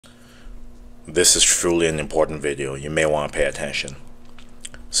This is truly an important video. You may want to pay attention.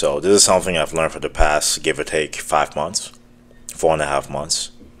 So this is something I've learned for the past, give or take, 5 months, 4.5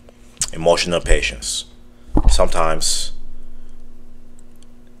 months. Emotional patience. Sometimes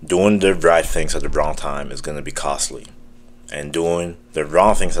doing the right things at the wrong time is going to be costly. And doing the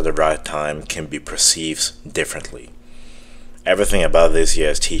wrong things at the right time can be perceived differently. Everything about this year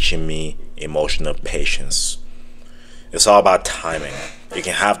is teaching me emotional patience. It's all about timing. You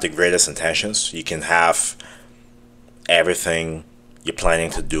can have the greatest intentions. You can have everything you're planning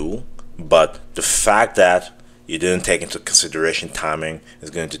to do. But the fact that you didn't take into consideration timing is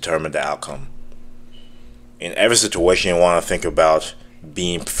going to determine the outcome. In every situation, you want to think about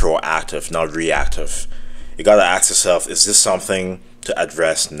being proactive, not reactive. You got to ask yourself, is this something to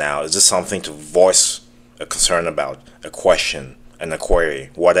address now? Is this something to voice a concern about, a question, an query,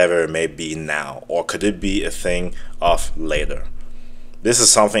 whatever it may be now? Or could it be a thing of later? This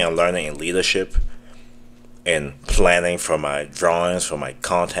is something I'm learning in leadership, in planning for my drawings, for my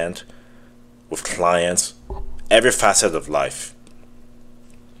content, with clients, every facet of life.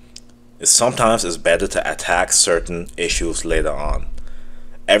 Sometimes it's better to attack certain issues later on.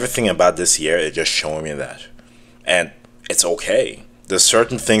 Everything about this year is just showing me that. And it's okay. There's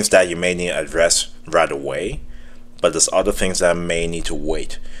certain things that you may need to address right away, but there's other things that may need to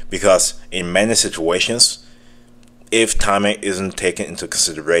wait. Because in many situations, if timing isn't taken into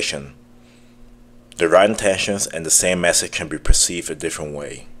consideration, the right intentions and the same message can be perceived a different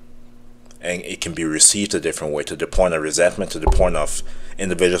way. And it can be received a different way, to the point of resentment, to the point of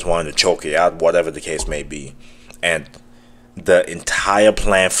individuals wanting to choke you out, whatever the case may be. And the entire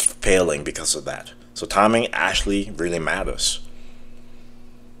plan failing because of that. So timing actually really matters.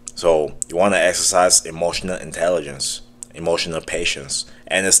 So you want to exercise emotional intelligence, emotional patience.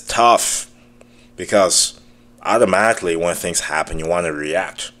 And it's tough because automatically when things happen, you want to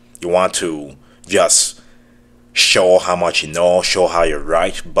react. You want to just show how much you know, show how you're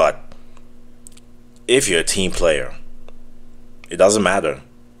right. But if you're a team player, it doesn't matter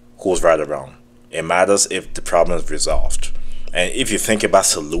who's right or wrong. It matters if the problem is resolved. And if you think about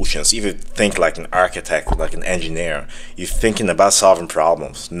solutions, if you think like an architect, like an engineer, you're thinking about solving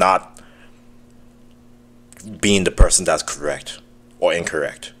problems, not being the person that's correct or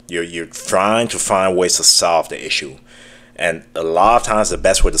incorrect. You're trying to find ways to solve the issue. And a lot of times the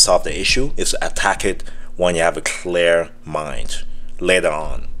best way to solve the issue is to attack it when you have a clear mind later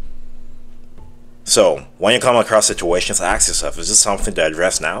on. So when you come across situations, ask yourself, is this something to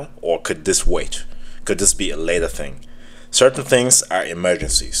address now, or could this wait? Could this be a later thing? Certain things are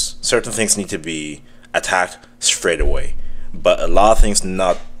emergencies. Certain things need to be attacked straight away. But a lot of things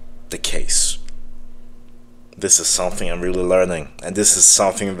not the case. This is something I'm really learning. And this is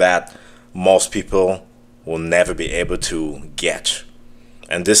something that most people will never be able to get.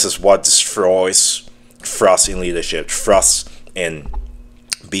 And this is what destroys trust in leadership, trust in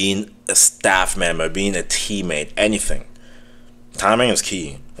being a staff member, being a teammate, anything. Timing is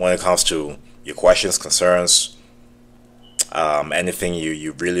key when it comes to your questions, concerns, anything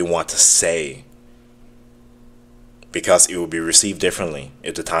you really want to say, because it will be received differently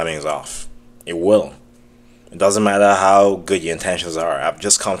if the timing is off. It will. It doesn't matter how good your intentions are. I've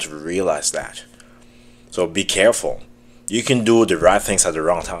just come to realize that. So be careful. You can do the right things at the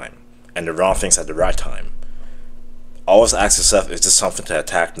wrong time and the wrong things at the right time. Always ask yourself, is this something to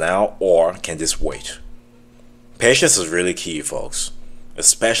attack now, or can this wait? Patience is really key, folks,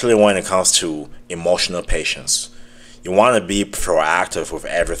 especially when it comes to emotional patience. You want to be proactive with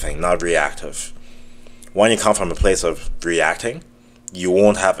everything, not reactive. When you come from a place of reacting, you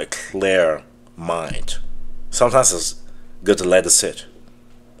won't have a clear mind. Sometimes it's good to let it sit.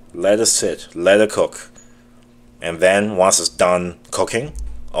 Let it sit, let it cook. And then once it's done cooking,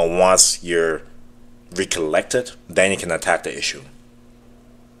 or once you're recollected, then you can attack the issue.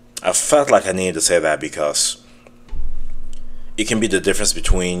 I felt like I needed to say that because it can be the difference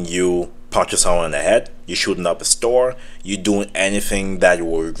between you punching someone in the head, you shooting up a store, you doing anything that you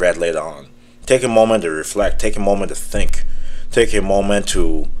will regret later on. Take a moment to reflect, take a moment to think, take a moment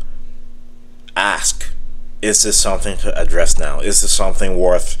to ask, is this something to address now? Is this something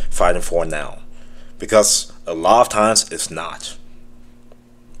worth fighting for now? Because a lot of times it's not.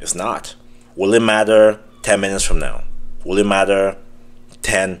 It's not. Will it matter 10 minutes from now? Will it matter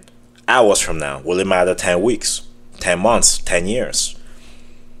 10 hours from now? Will it matter 10 weeks, 10 months, 10 years?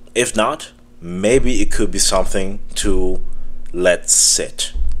 If not, maybe it could be something to let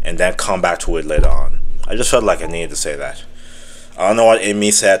sit and then come back to it later on. I just felt like I needed to say that. I don't know what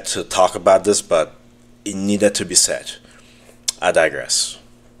Amy said to talk about this, but it needed to be said. I digress.